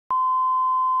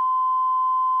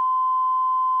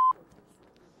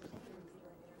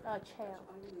chair.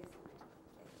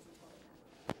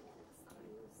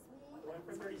 Went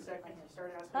for 30 seconds. You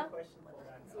started asking a question.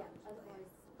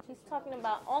 She's talking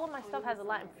about all of my stuff has a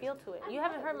Latin feel to it. You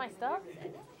haven't heard my stuff?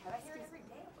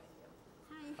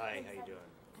 Hi, how you doing?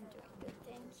 I'm doing good,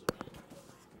 thank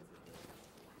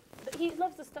you. He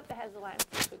loves the stuff that has a Latin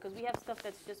feel to it because we have stuff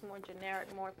that's just more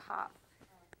generic, more pop.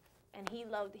 And he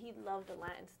loved the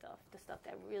Latin stuff, the stuff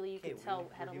that really you could tell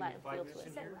had a Latin feel to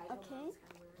it. Okay.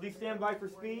 Please stand by for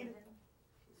speed.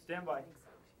 Stand by.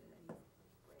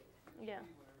 Yeah.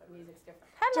 The music's different.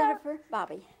 Hello. Jennifer,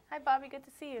 Bobbie. Hi, Bobbie. Good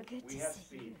to see you. Good We to have see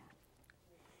speed. you.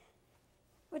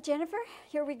 Well, Jennifer,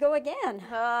 here we go again.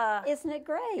 Isn't it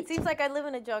great? It seems like I live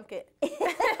in a junket.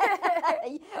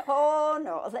 Oh,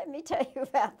 no. Let me tell you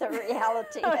about the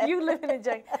reality. Oh, you live in a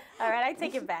junket. All right, I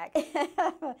take it back.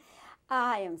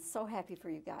 I am so happy for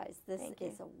you guys. This Thank you.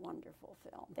 is a wonderful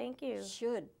film. Thank you.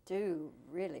 Should do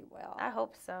really well. I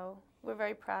hope so. We're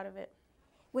very proud of it.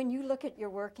 When you look at your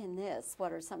work in this,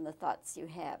 what are some of the thoughts you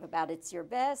have about it's your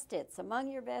best, it's among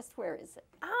your best? Where is it?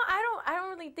 I don't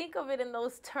really think of it in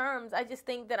those terms. I just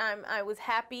think that I was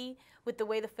happy with the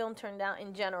way the film turned out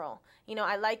in general. You know,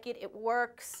 I like it. It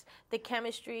works. The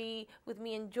chemistry with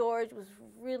me and George was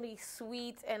really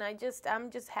sweet, and I'm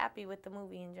just happy with the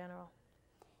movie in general.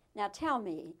 Now tell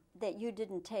me that you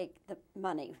didn't take the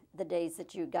money the days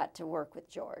that you got to work with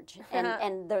George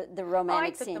and the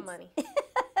romantic scenes. scenes. Oh, I took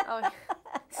the money. Oh,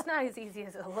 it's not as easy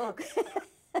as it looks.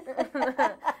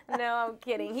 No, I'm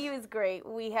kidding. He was great.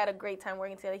 We had a great time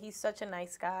working together. He's such a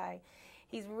nice guy.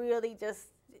 He's really just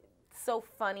so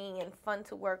funny and fun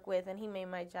to work with, and he made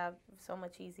my job so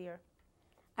much easier.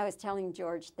 I was telling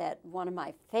George that one of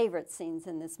my favorite scenes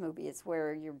in this movie is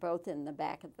where you're both in the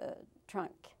back of the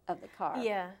trunk of the car.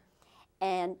 Yeah.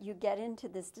 And you get into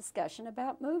this discussion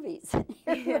about movies. And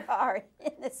here you are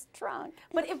in this trunk.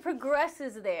 But it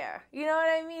progresses there. You know what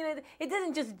I mean? It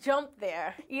doesn't just jump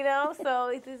there, you know?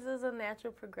 So this is a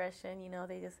natural progression. You know,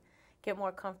 they just get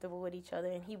more comfortable with each other.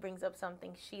 And he brings up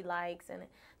something she likes. And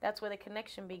that's where the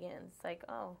connection begins. It's like,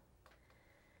 oh,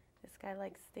 this guy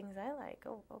likes things I like.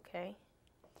 Oh, okay.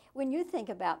 When you think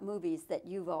about movies that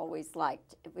you've always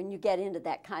liked, when you get into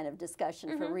that kind of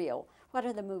discussion for real, what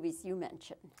are the movies you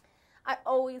mention? I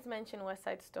always mention West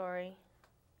Side Story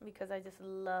because I just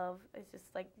love, it's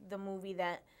just like the movie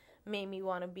that made me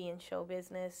want to be in show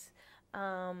business.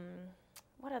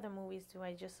 What other movies do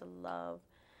I just love?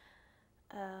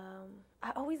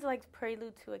 I always liked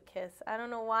Prelude to a Kiss. I don't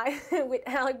know why, with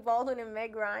Alec Baldwin and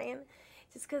Meg Ryan,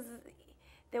 just because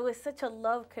there was such a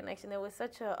love connection. There was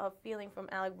such a feeling from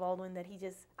Alec Baldwin that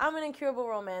I'm an incurable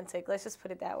romantic. Let's just put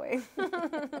it that way.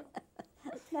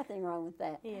 Nothing wrong with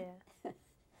that. Yeah.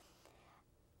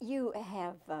 You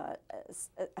have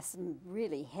some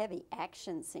really heavy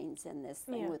action scenes in this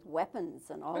thing with weapons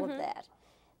and all of that.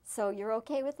 So you're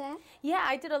okay with that? Yeah,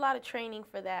 I did a lot of training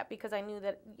for that because I knew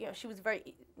that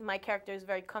my character is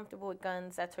very comfortable with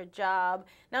guns. That's her job.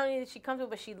 Not only is she comfortable,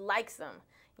 but she likes them.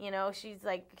 You know, she's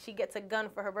like, she gets a gun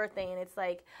for her birthday, and it's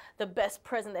like the best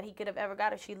present that he could have ever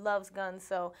got her. She loves guns,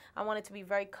 so I wanted to be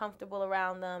very comfortable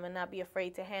around them and not be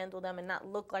afraid to handle them and not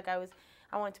look like I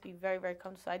wanted to be very, very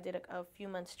comfortable. So I did a few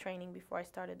months training before I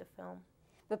started the film.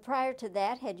 But prior to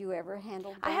that, had you ever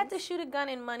handled guns? I had to shoot a gun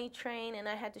in Money Train, and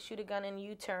I had to shoot a gun in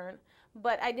U-Turn,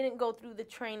 but I didn't go through the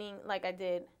training like I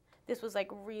did. This was like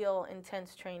real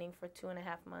intense training for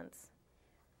 2.5 months.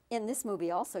 In this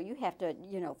movie also, you have to,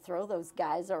 throw those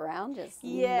guys around, just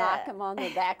knock them on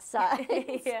their backside.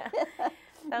 Yeah,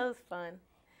 that was fun.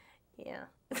 Yeah.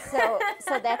 So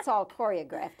that's all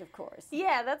choreographed, of course.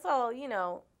 Yeah, that's all,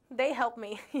 they help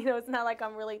me. It's not like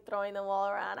I'm really throwing them all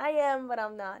around. I am, but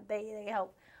I'm not. They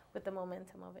help with the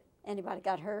momentum of it. Anybody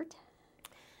got hurt?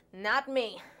 Not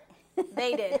me.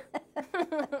 They did.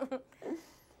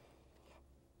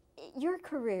 Your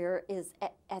career is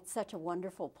at such a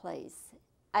wonderful place.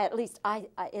 At least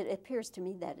it appears to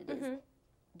me that it is.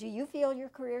 Do you feel your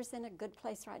career's in a good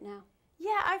place right now?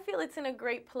 Yeah, I feel it's in a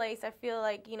great place. I feel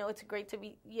like, it's great to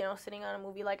be, sitting on a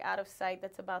movie like Out of Sight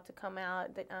that's about to come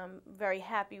out, that I'm very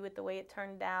happy with the way it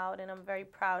turned out and I'm very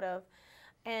proud of.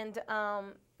 And,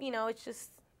 it's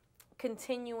just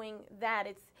continuing that.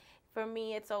 For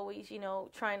me, it's always,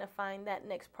 trying to find that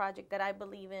next project that I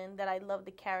believe in, that I love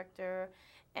the character,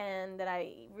 and that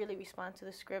I really respond to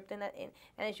the script. And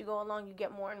as you go along, you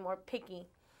get more and more picky.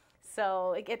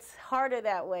 So it gets harder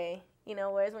that way.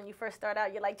 Whereas when you first start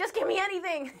out, you're like, just give me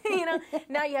anything,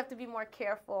 Now you have to be more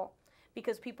careful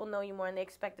because people know you more and they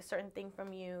expect a certain thing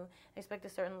from you. They expect a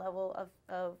certain level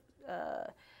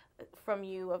from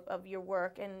you of your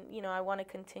work. And, I want to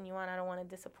continue on. I don't want to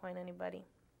disappoint anybody.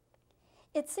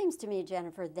 It seems to me,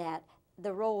 Jennifer, that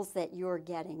the roles that you're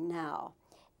getting now,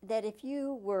 that if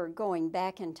you were going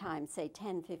back in time, say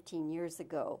 10, 15 years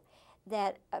ago,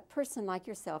 that a person like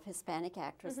yourself, Hispanic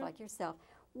actress like yourself,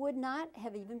 would not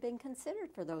have even been considered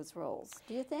for those roles.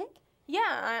 Do you think?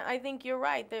 Yeah, I think you're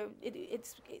right. It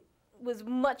was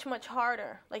much, much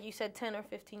harder, like you said, 10 or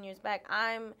 15 years back.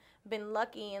 I'm been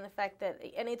lucky in the fact that,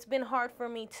 and it's been hard for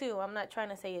me too. I'm not trying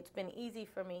to say it's been easy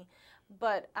for me,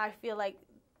 but I feel like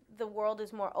the world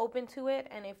is more open to it,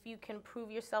 and if you can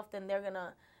prove yourself, then they're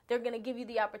gonna give you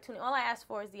the opportunity. All I ask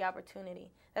for is the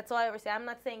opportunity. That's all I ever say. I'm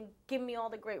not saying give me all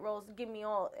the great roles, give me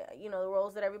all the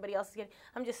roles that everybody else is getting.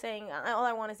 I'm just saying all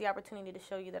I want is the opportunity to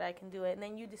show you that I can do it, and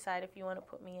then you decide if you want to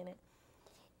put me in it.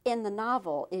 In the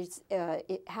novel,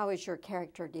 how is your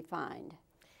character defined?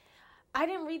 I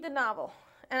didn't read the novel,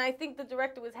 and I think the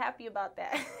director was happy about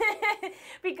that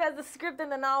because the script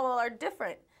and the novel are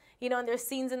different, and there's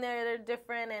scenes in there that are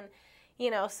different, and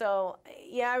so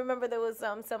yeah, I remember there was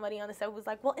somebody on the set who was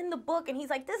like, well, in the book, and he's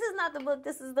like, this is not the book,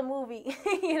 this is the movie,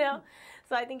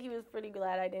 So I think he was pretty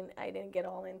glad I didn't get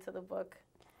all into the book.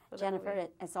 Jennifer,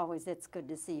 as always, it's good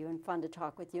to see you and fun to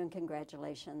talk with you, and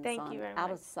congratulations Thank on you very Out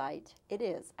much. of Sight. It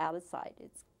is Out of Sight.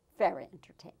 It's very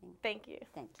entertaining. Thank you.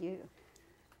 Thank you.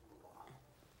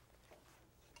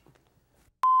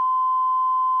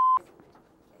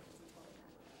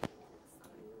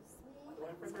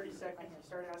 For 30 seconds, you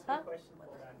start asking questions.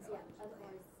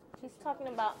 She's talking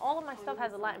about all of my stuff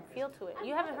has a Latin feel to it.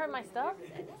 You haven't heard my stuff?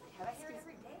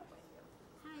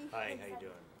 Hi, how you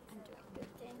doing?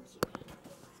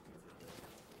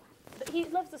 He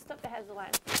loves the stuff that has a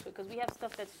Latin feel to it because we have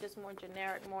stuff that's just more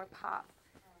generic, more pop.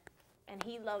 And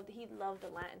he loved the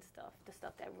Latin stuff, the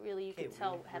stuff that really you could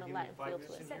tell had a Latin feel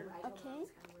to it. Okay.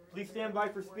 Please stand by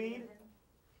for speed.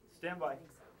 Stand by.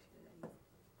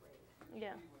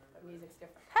 Yeah. Music's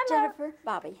different. Hello. Jennifer,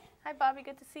 Bobbie. Hi, Bobbie.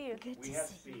 Good to see you. Good We to have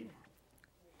see speed.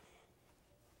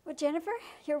 Well, Jennifer,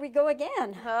 here we go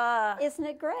again. Isn't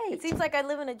it great? It seems like I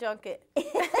live in a junket.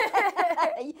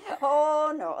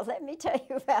 Oh, no. Let me tell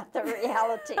you about the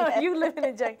reality. Oh, you live in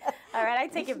a junket. All right, I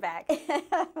take it back.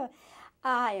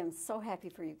 I am so happy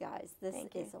for you guys. This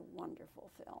Thank you. is a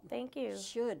wonderful film. Thank you.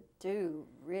 Should do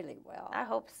really well. I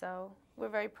hope so. We're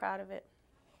very proud of it.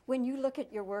 When you look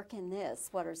at your work in this,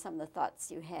 what are some of the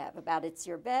thoughts you have about it's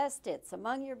your best, it's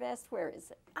among your best? Where is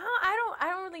it? I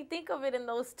don't really think of it in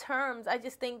those terms. I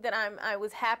just think that I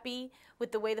was happy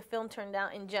with the way the film turned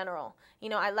out in general.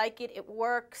 I like it. It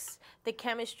works. The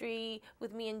chemistry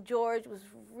with me and George was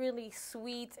really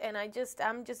sweet, and I'm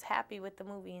just happy with the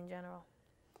movie in general.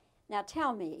 Now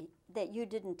tell me that you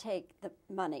didn't take the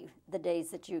money the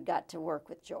days that you got to work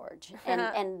with George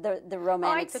and the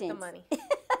romantic I took scenes. the money.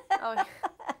 Oh,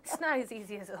 it's not as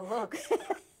easy as it looks.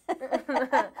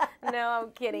 No,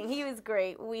 I'm kidding. He was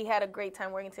great. We had a great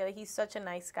time working together. He's such a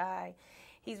nice guy.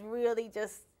 He's really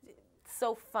just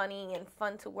so funny and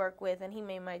fun to work with, and he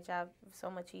made my job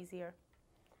so much easier.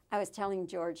 I was telling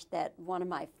George that one of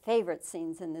my favorite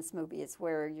scenes in this movie is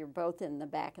where you're both in the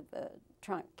back of the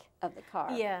trunk of the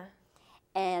car. Yeah.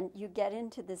 And you get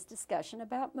into this discussion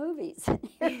about movies. And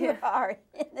here you are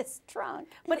in this trunk.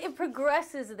 But it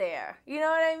progresses there. You know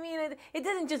what I mean? It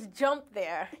doesn't just jump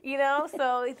there,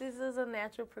 So this is a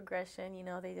natural progression.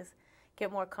 They just get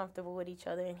more comfortable with each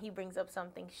other. And he brings up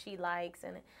something she likes.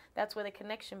 And that's where the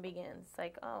connection begins. It's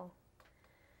like, oh,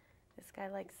 this guy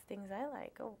likes things I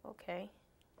like. Oh, okay.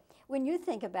 When you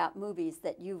think about movies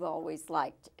that you've always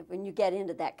liked, when you get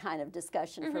into that kind of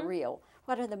discussion for real,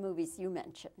 what are the movies you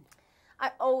mention? I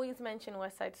always mention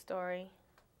West Side Story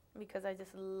because I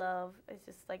just love, it's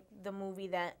just like the movie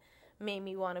that made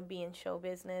me want to be in show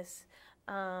business.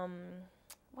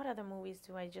 What other movies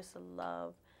do I just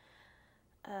love?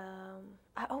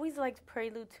 I always liked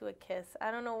Prelude to a Kiss.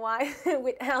 I don't know why,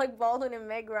 with Alec Baldwin and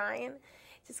Meg Ryan,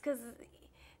 just because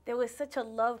there was such a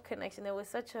love connection. There was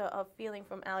such a feeling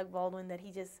from Alec Baldwin that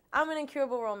I'm an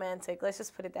incurable romantic. Let's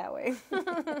just put it that way.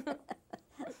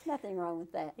 Nothing wrong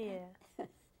with that. Yeah.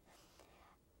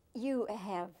 You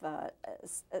have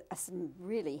some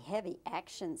really heavy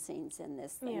action scenes in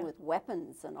this thing with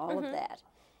weapons and all of that.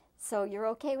 So you're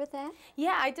okay with that?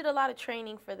 Yeah, I did a lot of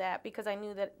training for that because I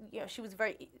knew that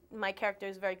my character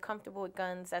is very comfortable with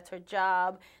guns. That's her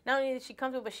job. Not only is she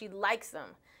comfortable, but she likes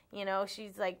them.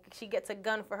 She's like, she gets a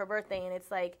gun for her birthday, and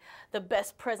it's like the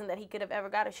best present that he could have ever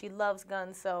got her. She loves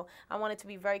guns, so I wanted to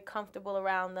be very comfortable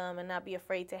around them and not be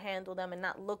afraid to handle them and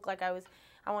not look like I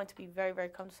wanted to be very, very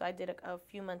comfortable. So I did a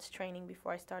few months training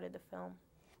before I started the film.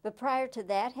 But prior to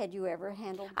that, had you ever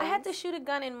handled guns? I had to shoot a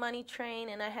gun in Money Train,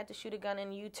 and I had to shoot a gun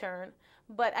in U-Turn,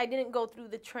 but I didn't go through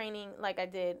the training like I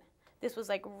did. This was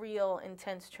like real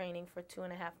intense training for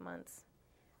 2.5 months.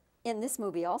 In this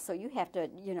movie also, you have to,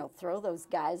 you know, throw those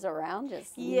guys around,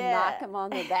 just Yeah. knock them on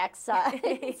the backside.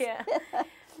 Yeah,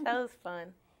 that was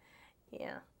fun.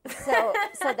 Yeah. So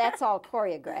that's all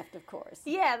choreographed, of course.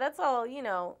 Yeah, that's all, you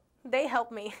know, they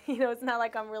help me. You know, it's not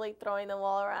like I'm really throwing them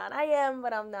all around. I am,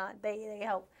 but I'm not. They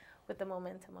help with the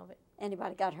momentum of it.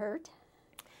 Anybody got hurt?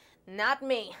 Not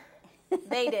me.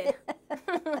 They did.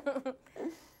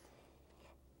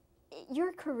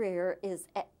 Your career is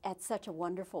at such a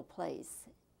wonderful place.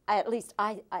 At least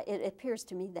it appears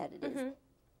to me that it is.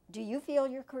 Do you feel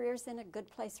your career's in a good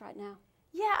place right now?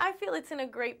 Yeah, I feel it's in a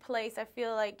great place. I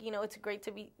feel like, you know, it's great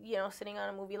to be, you know, sitting on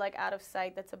a movie like Out of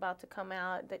Sight that's about to come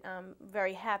out, that I'm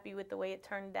very happy with the way it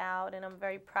turned out and I'm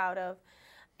very proud of.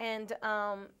 And,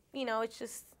 you know, it's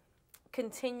just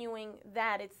continuing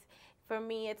that. For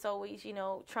me, it's always, you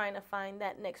know, trying to find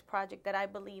that next project that I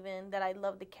believe in, that I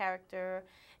love the character,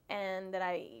 and that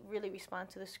I really respond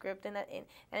to the script. And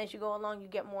as you go along, you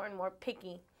get more and more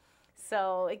picky.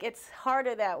 So it gets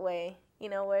harder that way, you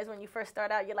know, whereas when you first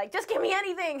start out, you're like, just give me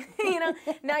anything, you know.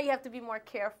 Now you have to be more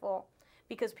careful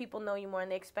because people know you more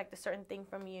and they expect a certain thing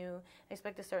from you, they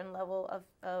expect a certain level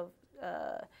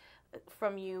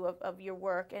from you, of your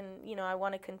work. And, you know, I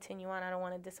want to continue on. I don't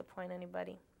want to disappoint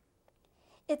anybody.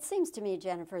 It seems to me,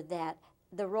 Jennifer, that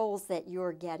the roles that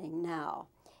you're getting now,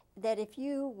 that if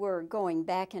you were going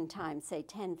back in time, say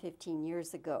 10, 15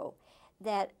 years ago,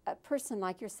 that a person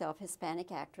like yourself,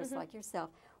 Hispanic actress like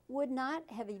yourself, would not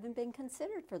have even been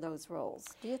considered for those roles.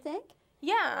 Do you think?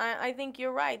 Yeah, I think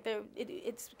you're right.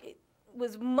 It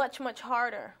was much, much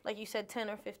harder, like you said, 10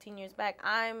 or 15 years back.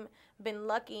 I've been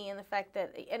lucky in the fact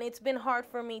that, and it's been hard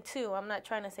for me too. I'm not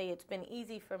trying to say it's been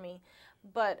easy for me,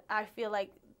 but I feel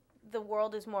like the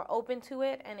world is more open to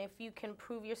it, and if you can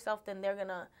prove yourself, then they're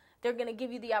gonna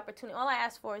give you the opportunity. All I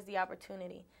ask for is the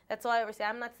opportunity. That's all I ever say.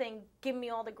 I'm not saying give me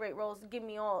all the great roles, give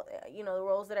me all you know, the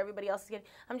roles that everybody else is getting.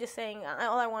 I'm just saying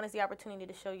all I want is the opportunity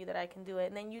to show you that I can do it,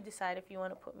 and then you decide if you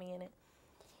want to put me in it.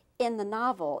 In the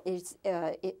novel,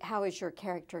 how is your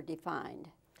character defined?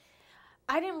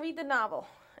 I didn't read the novel,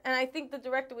 and I think the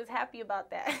director was happy about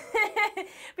that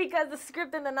because the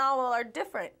script and the novel are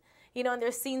different. You know, and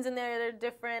there's scenes in there that are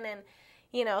different, and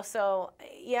you know, so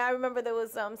yeah, I remember there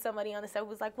was somebody on the set who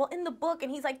was like, well, in the book,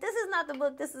 and he's like, this is not the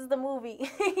book, this is the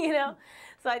movie, you know.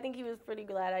 So I think he was pretty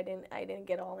glad I didn't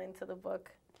get all into the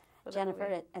book.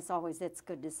 Jennifer, as always, it's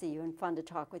good to see you and fun to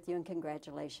talk with you, and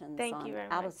congratulations Thank on you very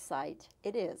much. Out of Sight.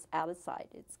 It is Out of Sight.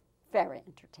 It's very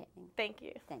entertaining. Thank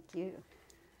you. Thank you.